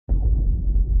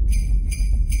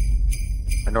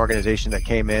an organization that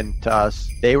came in to us.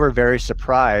 They were very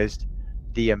surprised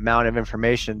the amount of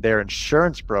information their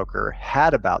insurance broker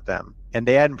had about them. And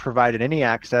they hadn't provided any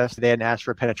access. They hadn't asked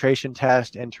for a penetration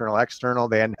test, internal, external.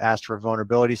 They hadn't asked for a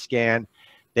vulnerability scan.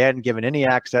 They hadn't given any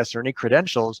access or any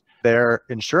credentials. Their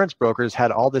insurance brokers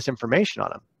had all this information on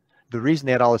them. The reason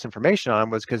they had all this information on them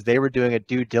was because they were doing a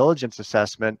due diligence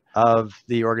assessment of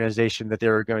the organization that they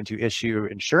were going to issue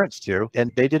insurance to. And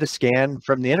they did a scan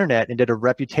from the internet and did a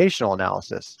reputational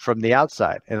analysis from the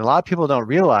outside. And a lot of people don't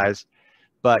realize,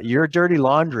 but your dirty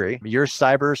laundry, your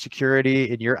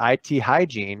cybersecurity, and your IT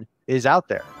hygiene is out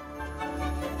there.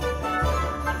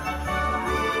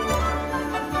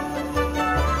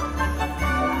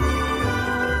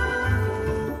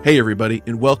 Hey everybody,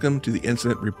 and welcome to the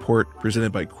Incident Report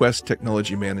presented by Quest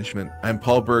Technology Management. I'm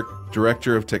Paul Burke,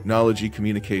 Director of Technology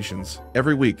Communications.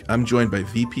 Every week, I'm joined by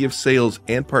VP of Sales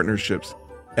and Partnerships,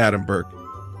 Adam Burke.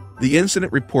 The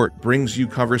Incident Report brings you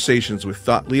conversations with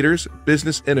thought leaders,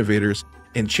 business innovators,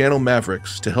 and channel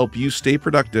mavericks to help you stay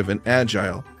productive and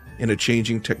agile in a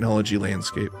changing technology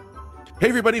landscape. Hey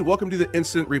everybody, welcome to the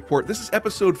Incident Report. This is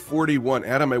episode 41.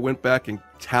 Adam, I went back and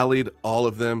tallied all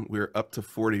of them. We're up to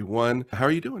 41. How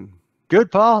are you doing?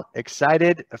 Good, Paul.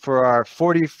 Excited for our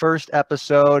 41st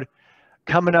episode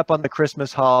coming up on the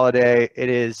Christmas holiday. It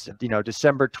is,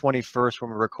 December 21st when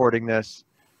we're recording this.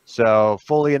 So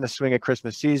fully in the swing of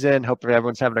Christmas season. Hopefully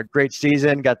everyone's having a great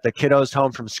season. Got the kiddos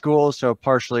home from school, so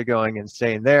partially going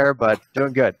insane there, but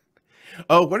doing good.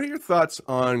 Oh, what are your thoughts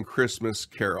on Christmas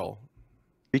Carol?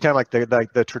 You talking like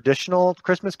the traditional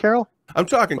Christmas Carol? I'm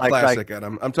talking classic,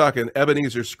 Adam. I'm talking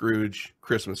Ebenezer Scrooge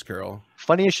Christmas Carol.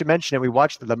 Funny you should mention it. We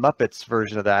watched the Muppets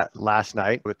version of that last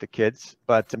night with the kids.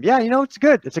 But yeah, it's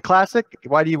good. It's a classic.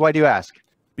 Why do you ask?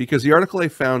 Because the article I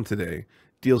found today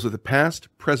deals with the past,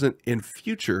 present, and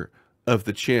future of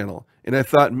the channel. And I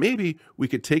thought maybe we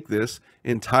could take this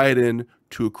and tie it in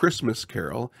to a Christmas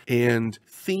Carol and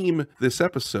theme this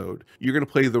episode. You're going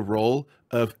to play the role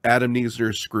of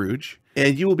Ebenezer Scrooge,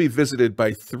 and you will be visited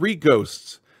by 3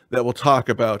 ghosts that will talk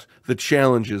about the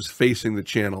challenges facing the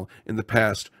channel in the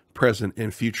past, present,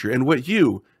 and future, and what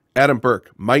you, Adam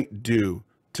Burke, might do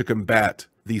to combat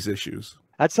these issues.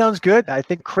 That sounds good. I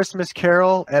think Christmas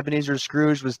Carol, Ebenezer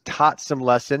Scrooge was taught some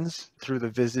lessons through the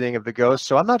visiting of the ghosts.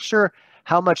 So I'm not sure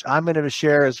how much I'm going to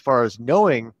share as far as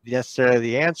knowing necessarily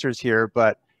the answers here,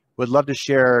 but would love to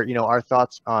share, our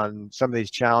thoughts on some of these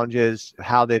challenges,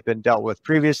 how they've been dealt with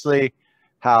previously,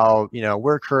 how,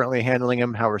 we're currently handling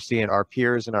them, how we're seeing our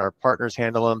peers and our partners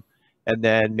handle them, and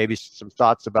then maybe some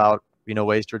thoughts about,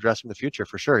 ways to address them in the future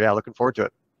for sure. Yeah, looking forward to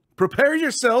it. Prepare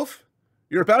yourself.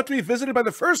 You're about to be visited by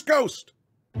the first ghost.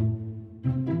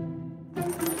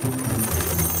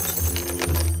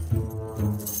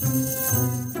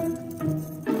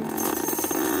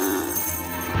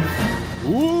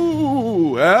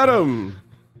 Ooh, Adam.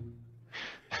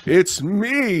 It's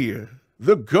me,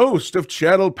 the ghost of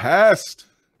Channel Past.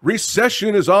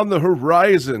 Recession is on the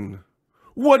horizon.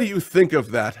 What do you think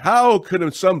of that? How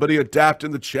could somebody adapt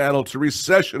in the channel to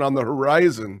recession on the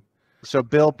horizon? So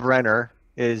Bill Brenner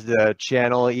is the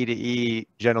channel E2E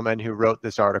gentleman who wrote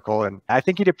this article. And I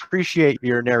think he'd appreciate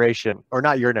your narration, or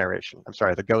not your narration. I'm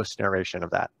sorry, the ghost narration of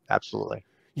that. Absolutely.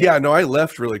 Yeah, no, I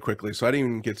left really quickly, so I didn't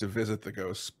even get to visit the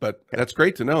ghosts, but that's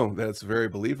great to know. That's very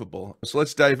believable. So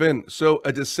let's dive in. So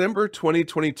a December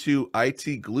 2022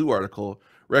 IT Glue article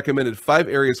recommended 5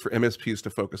 areas for MSPs to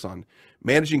focus on: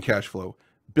 managing cash flow,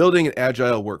 building an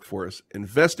agile workforce,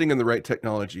 investing in the right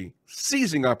technology,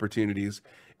 seizing opportunities,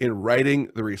 and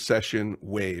riding the recession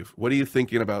wave. What are you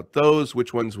thinking about those?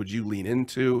 Which ones would you lean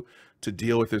into to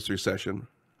deal with this recession?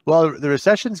 Well, the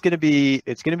recession's going to be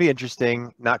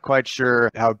interesting. Not quite sure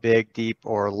how big, deep,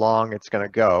 or long it's going to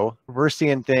go. We're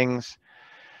seeing things,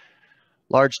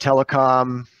 large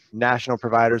telecom, national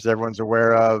providers that everyone's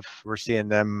aware of. We're seeing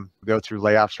them go through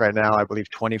layoffs right now. I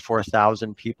believe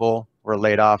 24,000 people were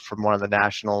laid off from one of the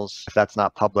nationals. If that's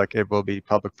not public, it will be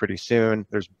public pretty soon.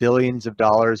 There's billions of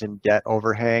dollars in debt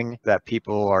overhang that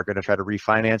people are going to try to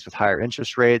refinance with higher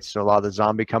interest rates. So a lot of the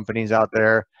zombie companies out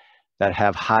there that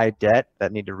have high debt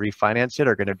that need to refinance it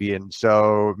are going to be in.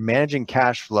 So managing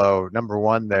cash flow, number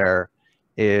one there,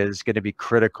 is going to be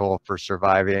critical for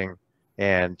surviving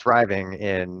and thriving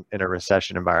in a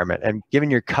recession environment. And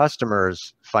giving your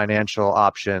customers financial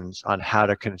options on how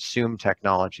to consume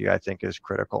technology, I think, is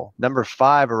critical. Number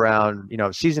 5, around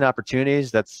seizing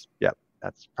opportunities, that's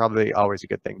probably always a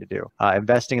good thing to do.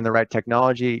 Investing in the right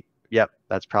technology,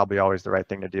 that's probably always the right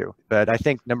thing to do. But I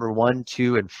think number 1,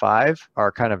 2, and 5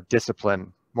 are kind of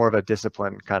discipline, more of a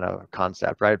discipline kind of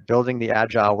concept, right? Building the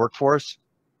agile workforce,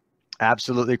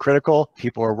 absolutely critical.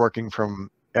 People are working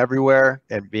from everywhere,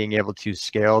 and being able to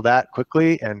scale that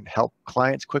quickly and help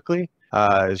clients quickly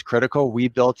is critical. We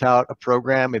built out a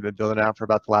program, we've been building out for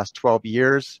about the last 12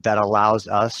 years, that allows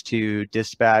us to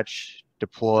dispatch,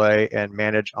 deploy, and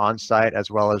manage on-site as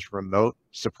well as remote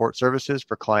support services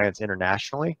for clients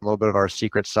internationally. A little bit of our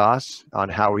secret sauce on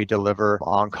how we deliver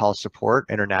on-call support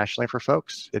internationally for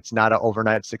folks. It's not an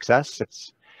overnight success.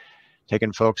 It's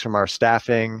taken folks from our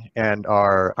staffing and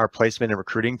our placement and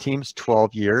recruiting teams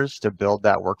 12 years to build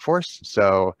that workforce.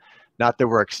 So not that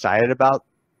we're excited about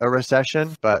a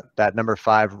recession, but that number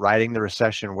 5, riding the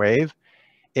recession wave,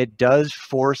 it does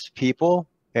force people,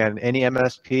 and any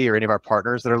MSP or any of our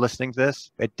partners that are listening to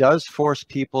this, it does force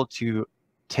people to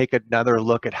take another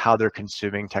look at how they're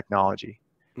consuming technology.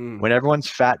 When everyone's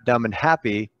fat, dumb, and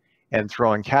happy and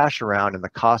throwing cash around and the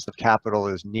cost of capital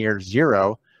is near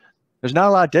zero, there's not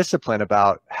a lot of discipline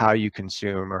about how you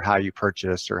consume or how you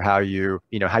purchase or how you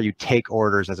take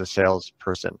orders as a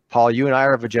salesperson. Paul, you and I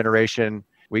are of a generation,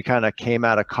 we kind of came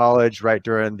out of college right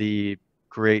during the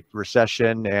Great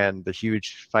Recession and the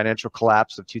huge financial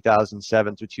collapse of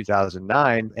 2007 through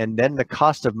 2009. And then the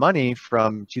cost of money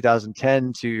from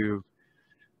 2010 to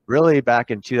really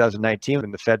back in 2019,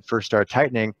 when the Fed first started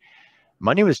tightening,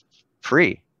 money was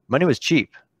free. Money was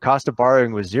cheap. Cost of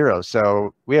borrowing was zero.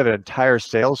 So we have an entire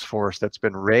sales force that's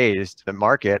been raised to the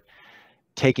market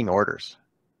taking orders,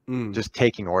 just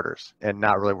taking orders and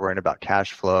not really worrying about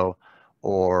cash flow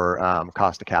or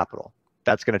cost of capital.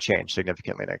 That's going to change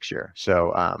significantly next year.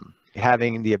 So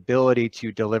having the ability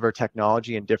to deliver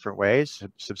technology in different ways,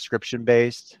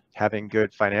 subscription-based, having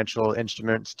good financial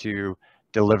instruments to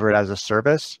deliver it as a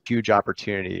service, huge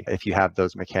opportunity if you have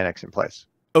those mechanics in place.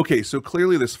 Okay, so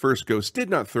clearly this first ghost did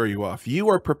not throw you off. You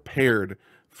are prepared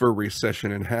for a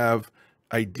recession and have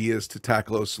ideas to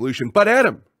tackle a solution. But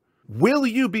Adam, will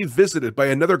you be visited by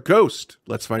another ghost?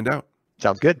 Let's find out.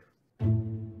 Sounds good.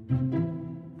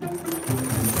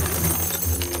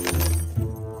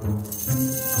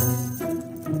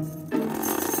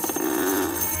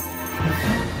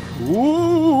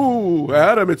 Ooh,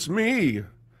 Adam, it's me.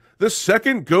 The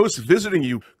second ghost visiting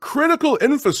you. Critical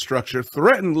infrastructure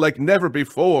threatened like never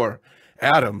before.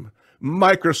 Adam,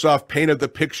 Microsoft painted the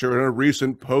picture in a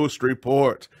recent Post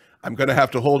report. I'm going to have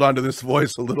to hold on to this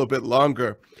voice a little bit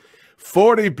longer.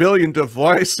 40 billion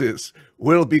devices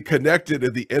will be connected to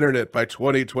the internet by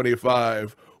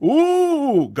 2025.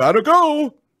 Ooh, gotta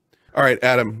go. All right,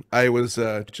 Adam, I was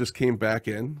just came back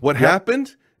in. What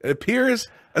happened? It appears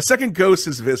a second ghost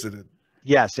is visited.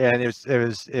 Yes, and it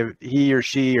was he or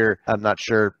she, or I'm not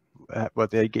sure what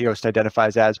the ghost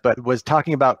identifies as, but was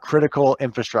talking about critical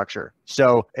infrastructure.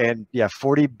 So, and yeah,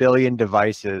 40 billion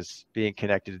devices being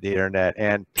connected to the internet,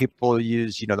 and people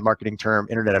use, the marketing term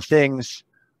Internet of Things,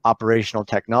 operational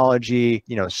technology,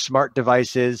 smart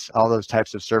devices, all those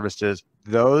types of services.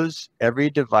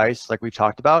 Every device, like we've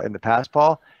talked about in the past,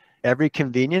 Paul, every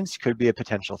convenience could be a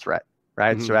potential threat.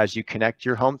 Right. Mm-hmm. So as you connect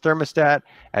your home thermostat,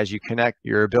 as you connect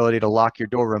your ability to lock your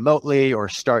door remotely or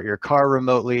start your car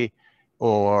remotely,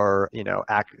 or,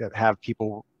 have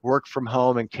people work from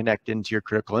home and connect into your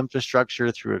critical infrastructure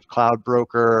through a cloud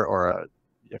broker, or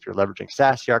if you're leveraging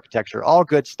SASE architecture, all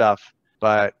good stuff.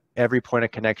 But every point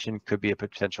of connection could be a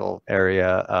potential area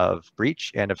of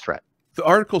breach and of threat. The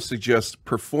article suggests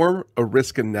perform a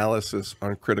risk analysis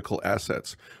on critical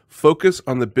assets. Focus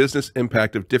on the business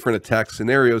impact of different attack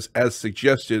scenarios as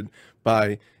suggested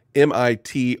by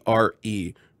MITRE,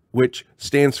 which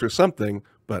stands for something,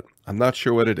 but I'm not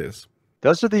sure what it is.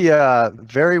 Those are the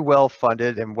very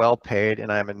well-funded and well-paid,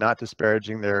 and I am not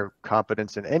disparaging their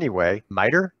competence in any way,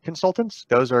 MITRE consultants.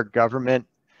 Those are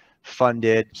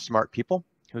government-funded smart people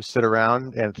who sit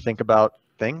around and think about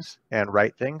things and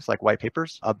write things like white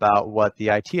papers about what the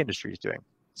IT industry is doing.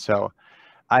 So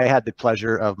I had the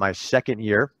pleasure of my second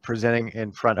year presenting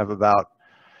in front of about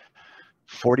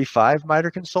 45 MITRE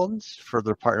consultants for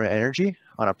the Department of Energy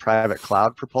on a private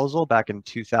cloud proposal back in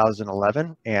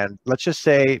 2011. And let's just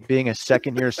say, being a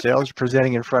second year sales,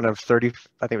 presenting in front of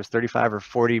 35 or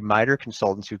 40 MITRE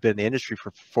consultants who've been in the industry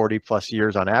for 40 plus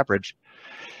years on average,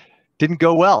 didn't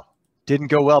go well,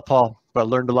 Paul, but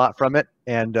learned a lot from it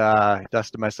and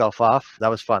dusted myself off. That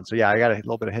was fun. So yeah, I got a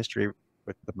little bit of history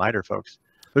with the MITRE folks.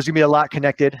 There's gonna be a lot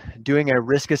connected. Doing a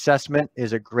risk assessment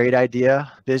is a great idea.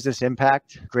 Business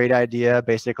impact, great idea.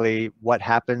 Basically, what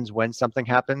happens when something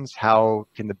happens? How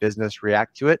can the business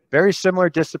react to it? Very similar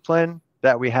discipline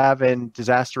that we have in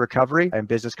disaster recovery and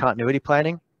business continuity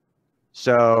planning.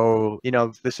 So,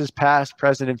 this is past,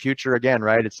 present, and future again,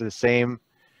 right? It's the same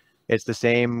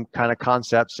kind of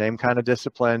concept, same kind of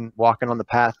discipline, walking on the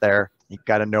path there. You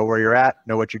got to know where you're at,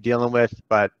 know what you're dealing with.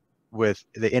 But with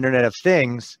the Internet of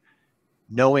Things,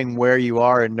 knowing where you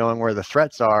are and knowing where the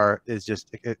threats are is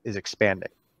expanding.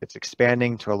 It's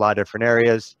expanding to a lot of different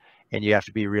areas, and you have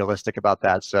to be realistic about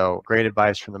that. So great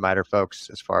advice from the MITRE folks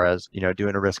as far as,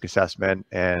 doing a risk assessment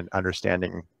and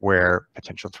understanding where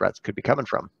potential threats could be coming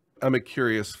from. I'm a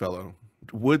curious fellow.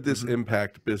 Would this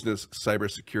impact business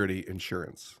cybersecurity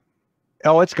insurance?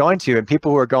 Oh, it's going to. And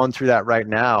people who are going through that right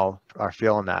now are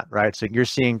feeling that, right? So you're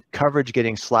seeing coverage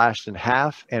getting slashed in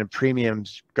half and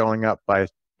premiums going up by,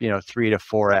 3 to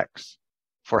 4x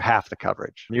for half the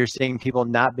coverage. You're seeing people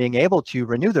not being able to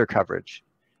renew their coverage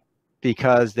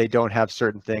because they don't have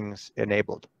certain things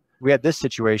enabled. We had this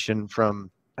situation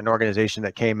from an organization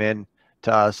that came in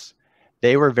to us.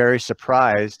 They were very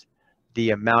surprised the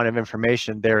amount of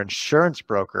information their insurance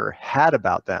broker had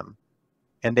about them.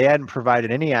 And they hadn't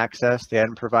provided any access. They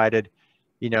hadn't provided,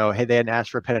 hey, they hadn't asked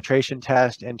for a penetration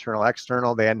test, internal,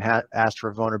 external. They hadn't asked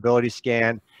for a vulnerability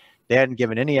scan. They hadn't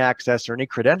given any access or any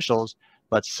credentials,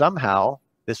 but somehow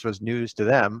this was news to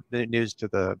them, news to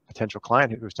the potential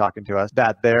client who was talking to us,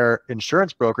 that their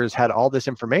insurance brokers had all this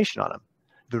information on them.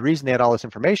 The reason they had all this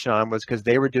information on them was because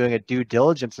they were doing a due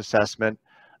diligence assessment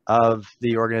of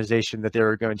the organization that they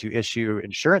were going to issue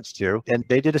insurance to. And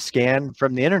they did a scan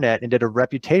from the internet and did a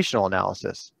reputational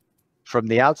analysis from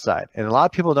the outside. And a lot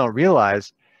of people don't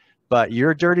realize, but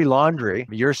your dirty laundry,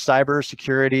 your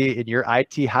cybersecurity and your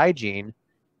IT hygiene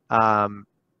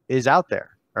is out there.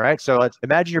 All right. So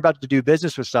imagine you're about to do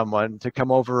business with someone to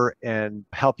come over and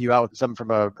help you out with something from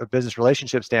a business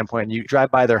relationship standpoint. And you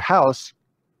drive by their house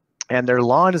and their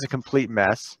lawn is a complete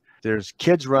mess. There's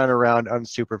kids running around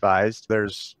unsupervised.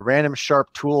 There's random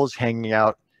sharp tools hanging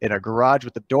out in a garage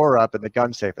with the door up and the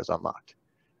gun safe is unlocked,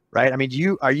 right? I mean,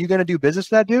 are you going to do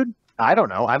business with that dude? I don't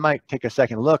know. I might take a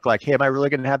second look like, hey, am I really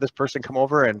going to have this person come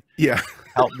over and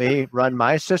help me run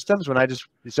my systems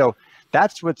so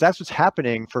that's what's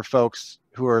happening for folks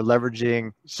who are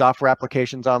leveraging software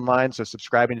applications online. So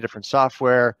subscribing to different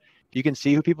software, you can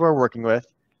see who people are working with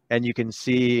and you can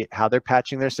see how they're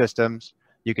patching their systems.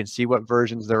 You can see what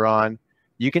versions they're on.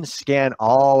 You can scan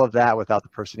all of that without the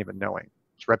person even knowing.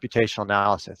 It's reputational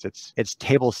analysis. It's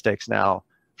table stakes now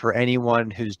for anyone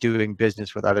who's doing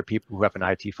business with other people who have an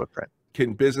IT footprint.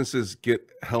 Can businesses get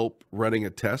help running a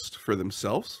test for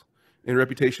themselves in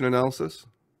reputation analysis?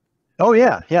 Oh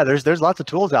yeah. There's lots of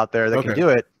tools out there that can do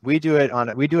it. We do it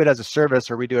as a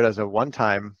service or we do it as a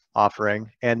one-time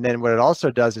offering. And then what it also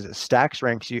does is it stack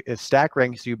ranks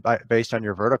you based on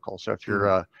your vertical. So if you're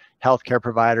a healthcare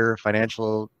provider,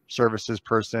 financial services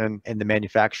person in the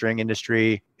manufacturing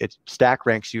industry, it stack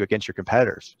ranks you against your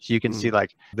competitors. So you can see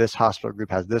like this hospital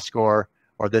group has this score,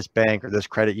 or this bank or this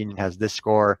credit union has this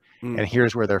score, and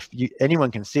here's where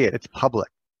anyone can see it. It's public.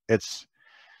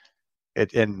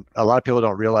 And a lot of people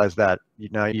don't realize that,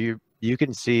 you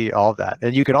can see all of that.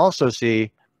 And you can also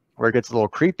see where it gets a little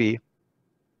creepy,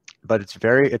 but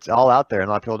it's all out there and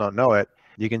a lot of people don't know it.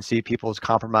 You can see people's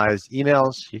compromised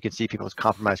emails. You can see people's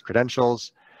compromised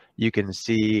credentials. You can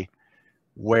see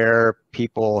where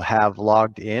people have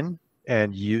logged in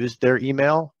and used their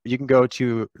email. You can go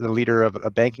to the leader of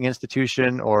a banking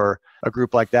institution or a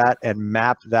group like that and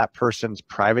map that person's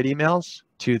private emails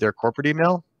to their corporate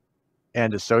email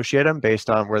and associate them based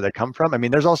on where they come from. I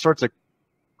mean, there's all sorts of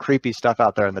creepy stuff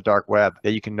out there in the dark web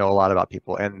that you can know a lot about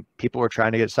people. And people are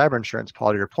trying to get cyber insurance,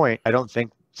 Paul, to your point.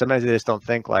 Sometimes they just don't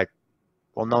think like,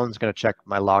 well, no one's going to check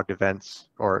my logged events,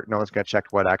 or no one's going to check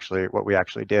what we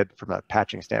actually did from a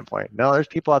patching standpoint. No, there's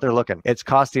people out there looking. It's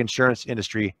cost the insurance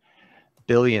industry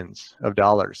billions of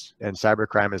dollars, and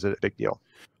cybercrime is a big deal.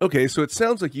 Okay, so it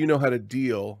sounds like you know how to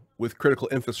deal with critical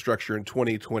infrastructure in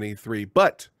 2023,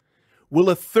 but will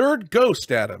a third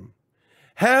ghost, Adam,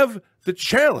 have the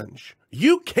challenge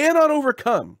you cannot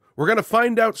overcome? We're going to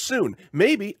find out soon.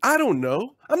 Maybe, I don't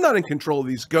know. I'm not in control of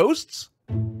these ghosts.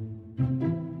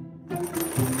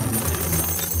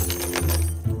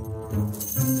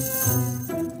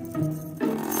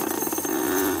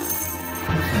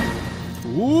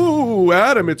 Ooh,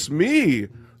 Adam, it's me,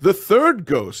 the third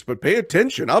ghost, but pay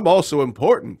attention, I'm also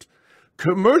important.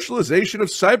 Commercialization of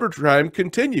cybercrime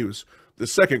continues. The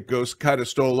second ghost kind of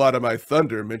stole a lot of my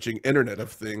thunder mentioning Internet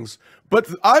of Things, but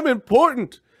I'm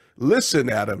important. Listen,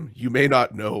 Adam, you may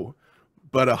not know,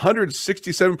 but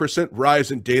 167% rise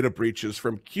in data breaches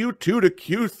from Q2 to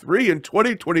Q3 in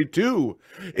 2022.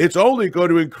 It's only going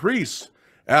to increase.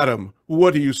 Adam,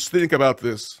 what do you think about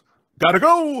this? Gotta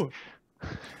go!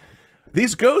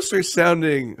 These ghosts are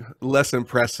sounding less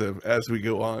impressive as we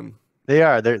go on. They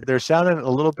are. They're sounding a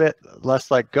little bit less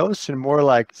like ghosts and more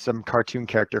like some cartoon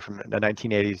character from the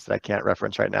 1980s that I can't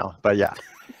reference right now. But yeah,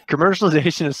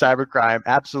 commercialization of cybercrime,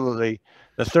 absolutely.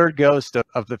 The third ghost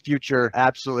of the future,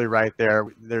 absolutely right there.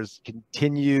 There's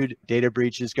continued data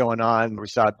breaches going on. We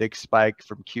saw a big spike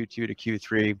from Q2 to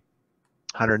Q3,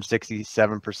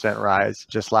 167% rise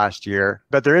just last year.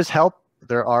 But there is help.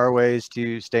 There are ways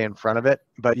to stay in front of it,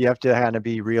 but you have to kind of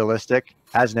be realistic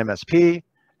as an MSP,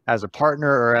 as a partner,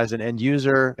 or as an end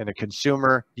user and a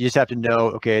consumer. You just have to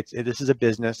know, okay, this is a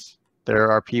business.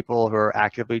 There are people who are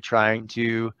actively trying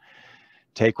to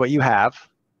take what you have,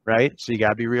 right? So you got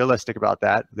to be realistic about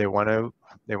that. They want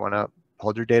to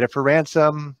hold your data for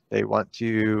ransom. They want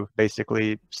to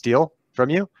basically steal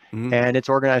from you, and it's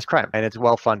organized crime and it's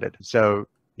well funded. So,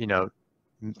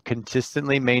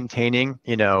 consistently maintaining,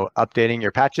 updating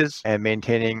your patches and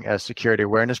maintaining a security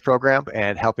awareness program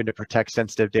and helping to protect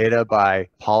sensitive data by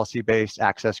policy-based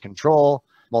access control,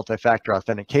 multi-factor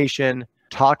authentication,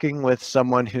 talking with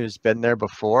someone who's been there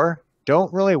before.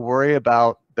 Don't really worry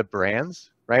about the brands,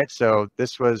 right? So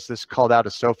this called out a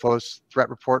Sophos threat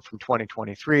report from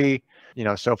 2023.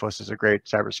 Sophos is a great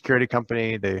cybersecurity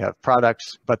company. They have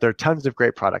products, but there are tons of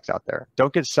great products out there.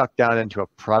 Don't get sucked down into a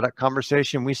product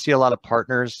conversation. We see a lot of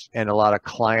partners and a lot of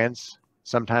clients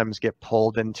sometimes get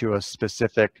pulled into a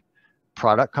specific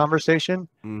product conversation,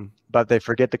 but they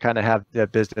forget to kind of have the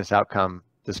business outcome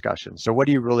discussion. So what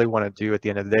do you really want to do at the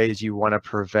end of the day is you want to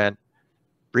prevent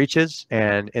breaches,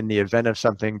 and in the event of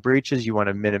something breaches, you want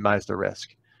to minimize the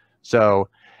risk. So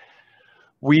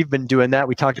we've been doing that.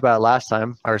 We talked about it last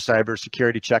time, our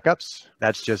cybersecurity checkups.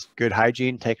 That's just good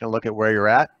hygiene, taking a look at where you're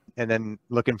at, and then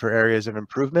looking for areas of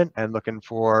improvement and looking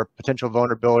for potential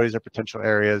vulnerabilities or potential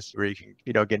areas where you can,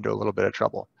 get into a little bit of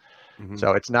trouble.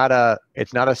 So it's not a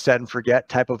set and forget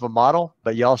type of a model,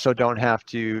 but you also don't have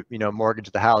to,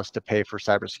 mortgage the house to pay for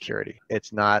cybersecurity.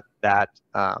 It's not that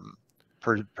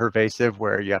pervasive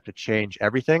where you have to change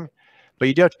everything, but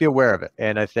you do have to be aware of it.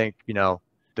 And I think,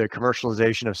 the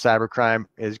commercialization of cybercrime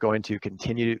is going to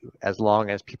continue as long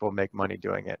as people make money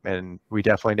doing it. And we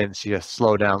definitely didn't see a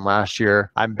slowdown last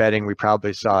year. I'm betting we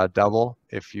probably saw a double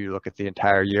if you look at the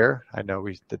entire year. I know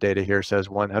the data here says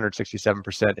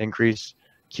 167% increase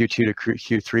Q2 to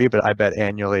Q3, but I bet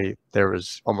annually there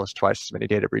was almost twice as many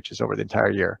data breaches over the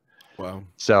entire year. Wow.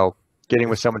 So getting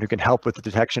with someone who can help with the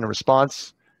detection and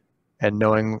response and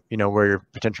knowing, where your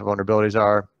potential vulnerabilities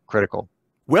are, critical.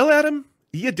 Well, Adam,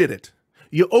 you did it.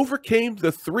 You overcame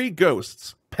the three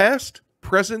ghosts, past,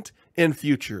 present, and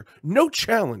future. No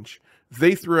challenge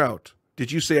they threw out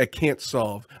did you say I can't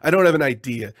solve. I don't have an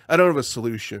idea. I don't have a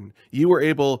solution. You were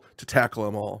able to tackle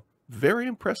them all. Very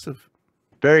impressive.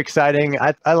 Very exciting.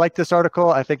 I like this article.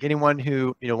 I think anyone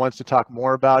who wants to talk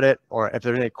more about it, or if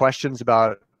there's any questions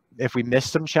about if we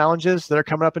missed some challenges that are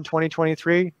coming up in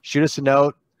 2023, shoot us a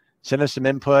note, send us some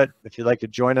input. If you'd like to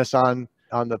join us on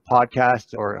the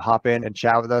podcast or hop in and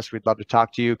chat with us, we'd love to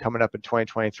talk to you. Coming up in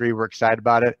 2023, we're excited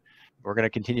about it. We're going to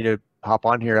continue to hop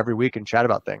on here every week and chat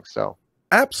about things. So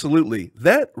absolutely.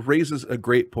 That raises a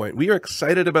great point. We are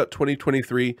excited about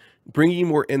 2023, bringing you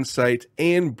more insight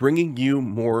and bringing you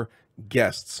more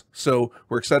guests. So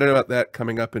we're excited about that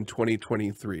coming up in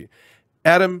 2023.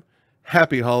 Adam,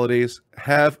 happy holidays.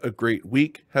 Have a great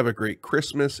week. Have a great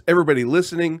Christmas. Everybody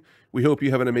listening, we hope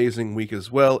you have an amazing week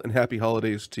as well, and happy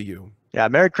holidays to you. Yeah,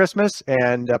 Merry Christmas,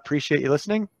 and appreciate you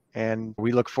listening. And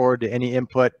we look forward to any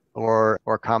input or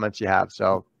comments you have.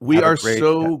 So we are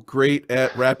so great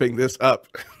at wrapping this up.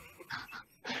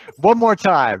 One more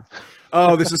time.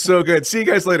 Oh, this is so good. See you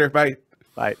guys later. Bye.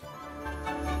 Bye.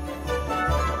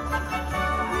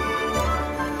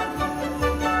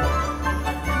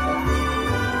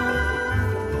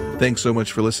 Thanks so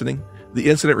much for listening. The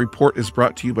Incident Report is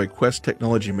brought to you by Quest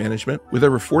Technology Management. With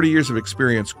over 40 years of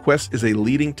experience, Quest is a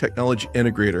leading technology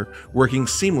integrator working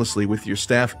seamlessly with your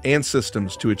staff and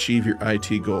systems to achieve your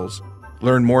IT goals.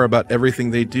 Learn more about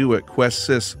everything they do at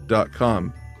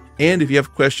questsys.com. And if you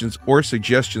have questions or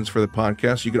suggestions for the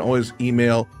podcast, you can always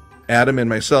email Adam and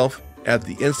myself at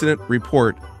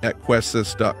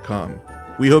theincidentreport@questsys.com.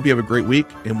 We hope you have a great week,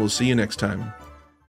 and we'll see you next time.